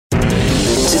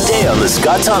Today on The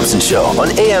Scott Thompson Show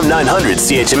on AM 900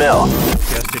 CHML.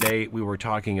 Yesterday, we were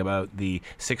talking about the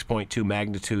 6.2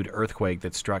 magnitude earthquake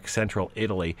that struck central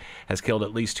Italy, has killed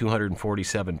at least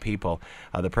 247 people.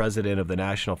 The president of the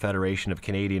National Federation of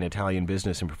Canadian Italian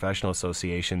Business and Professional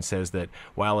Associations says that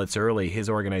while it's early, his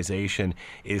organization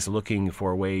is looking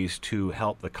for ways to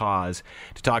help the cause.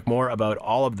 To talk more about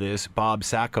all of this, Bob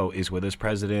Sacco is with us,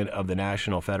 president of the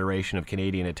National Federation of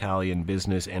Canadian Italian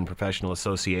Business and Professional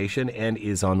Association, and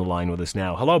is on the line with us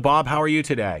now. Hello, Bob. How are you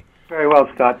today? Very well,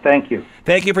 Scott. Thank you.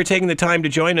 Thank you for taking the time to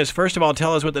join us. First of all,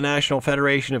 tell us what the National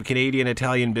Federation of Canadian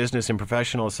Italian Business and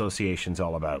Professional Association is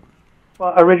all about.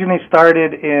 Well, originally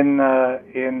started in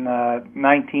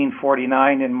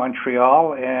 1949 in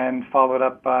Montreal, and followed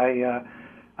up by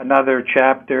another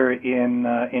chapter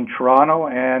in Toronto.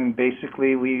 And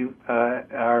basically, we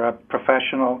are a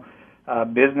professional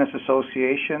business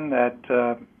association that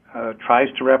tries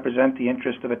to represent the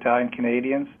interest of Italian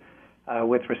Canadians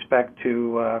with respect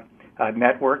to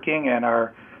networking, and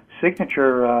our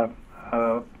signature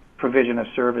provision of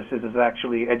services is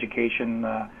actually education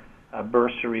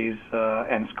bursaries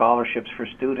and scholarships for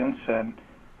students, and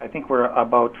I think we're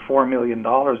about $4 million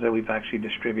that we've actually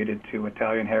distributed to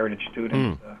Italian heritage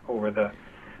students over the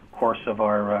course of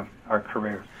our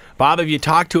careers. Bob, have you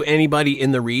talked to anybody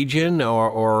in the region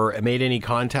or made any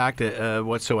contact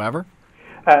whatsoever?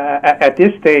 At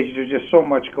this stage, there's just so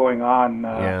much going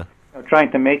on.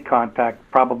 Trying to make contact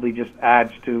probably just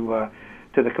adds to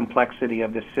the complexity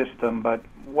of the system. But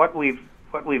what we've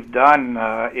done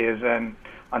is, and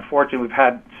unfortunately we've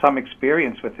had some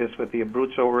experience with this, with the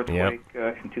Abruzzo earthquake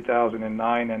in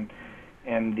 2009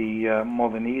 and the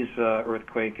Molinese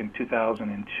earthquake in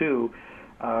 2002,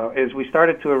 is we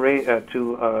started to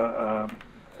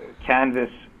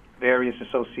canvass various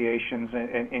associations,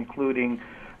 including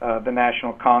the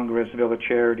National Congress, Villa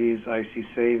Charities, IC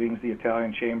Savings, the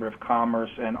Italian Chamber of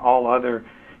Commerce, and all other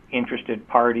interested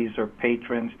parties or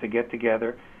patrons to get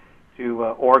together to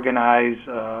organize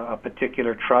a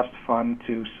particular trust fund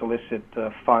to solicit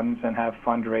funds and have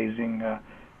fundraising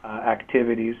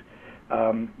activities.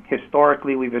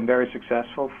 Historically, we've been very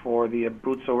successful. For the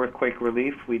Abruzzo earthquake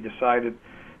relief, we decided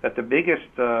that the biggest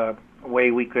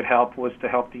way we could help was to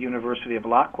help the University of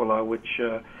L'Aquila, which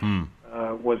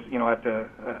was,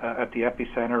 at the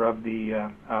epicenter of the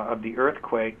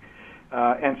earthquake,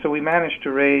 and so we managed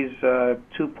to raise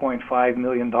 $2.5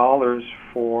 million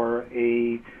for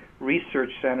a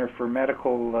research center for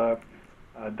medical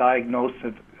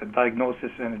diagnosis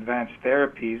and advanced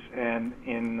therapies. And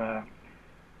in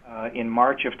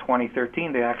March of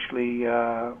 2013, they actually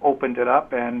opened it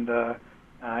up, and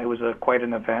it was quite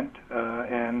an event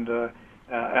and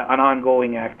an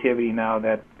ongoing activity now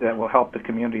that will help the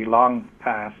community long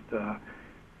past the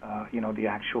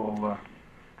actual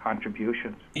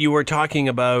contributions. You were talking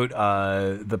about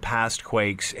the past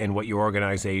quakes and what your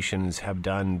organizations have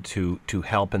done to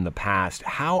help in the past.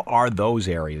 How are those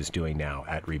areas doing now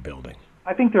at rebuilding?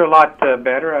 I think they're a lot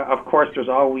better. Of course, there's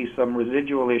always some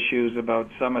residual issues about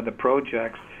some of the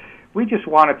projects. We just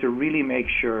wanted to really make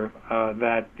sure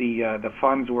that the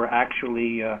funds were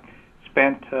actually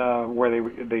spent where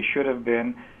they should have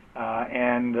been,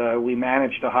 and we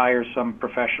managed to hire some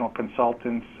professional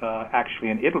consultants actually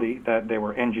in Italy, that they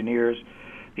were engineers,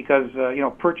 because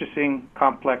purchasing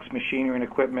complex machinery and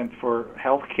equipment for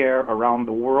healthcare around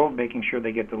the world, making sure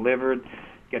they get delivered,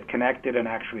 get connected and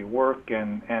actually work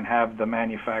and have the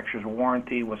manufacturer's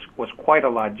warranty was quite a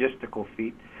logistical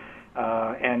feat.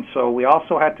 And so we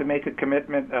also had to make a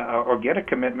commitment or get a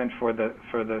commitment for the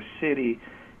city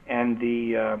and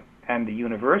the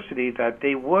university that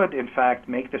they would, in fact,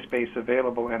 make the space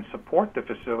available and support the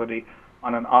facility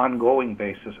on an ongoing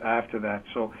basis after that.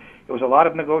 So it was a lot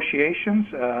of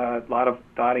negotiations, a lot of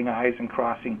dotting I's and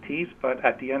crossing T's, but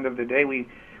at the end of the day, we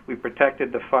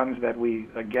protected the funds that we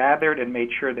gathered and made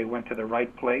sure they went to the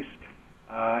right place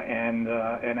and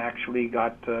actually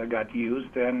got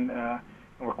used, and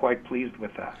we're quite pleased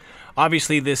with that.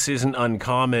 Obviously, this isn't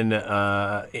uncommon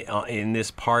in this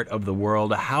part of the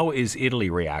world. How is Italy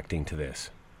reacting to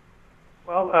this?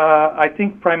 Well, I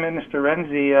think Prime Minister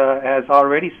Renzi has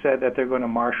already said that they're going to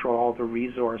marshal all the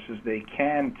resources they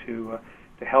can to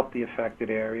help the affected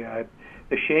area.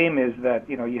 The shame is that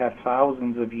you have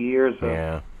thousands of years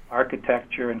of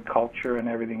architecture and culture and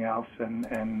everything else,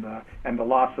 and the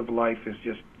loss of life is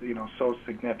just so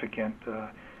significant.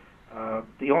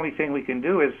 The only thing we can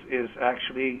do is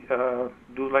actually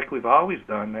do like we've always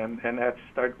done, and that's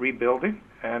start rebuilding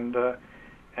and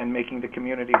making the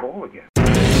community whole again.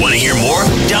 Want to hear more?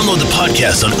 Download the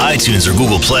podcast on iTunes or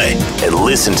Google Play and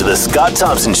listen to The Scott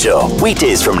Thompson Show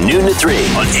weekdays from noon to 3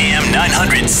 on AM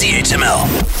 900 CHML.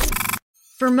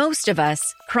 For most of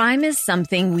us, crime is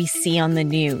something we see on the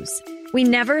news. We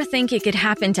never think it could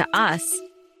happen to us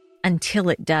until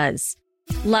it does.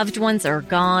 Loved ones are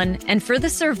gone, and for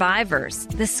the survivors,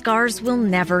 the scars will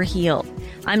never heal.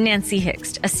 I'm Nancy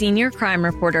Hixt, a senior crime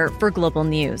reporter for Global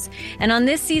News. And on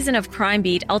this season of Crime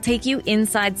Beat, I'll take you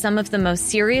inside some of the most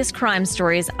serious crime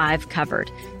stories I've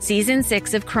covered. Season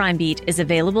 6 of Crime Beat is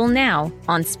available now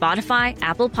on Spotify,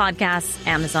 Apple Podcasts,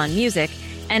 Amazon Music,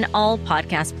 and all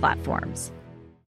podcast platforms.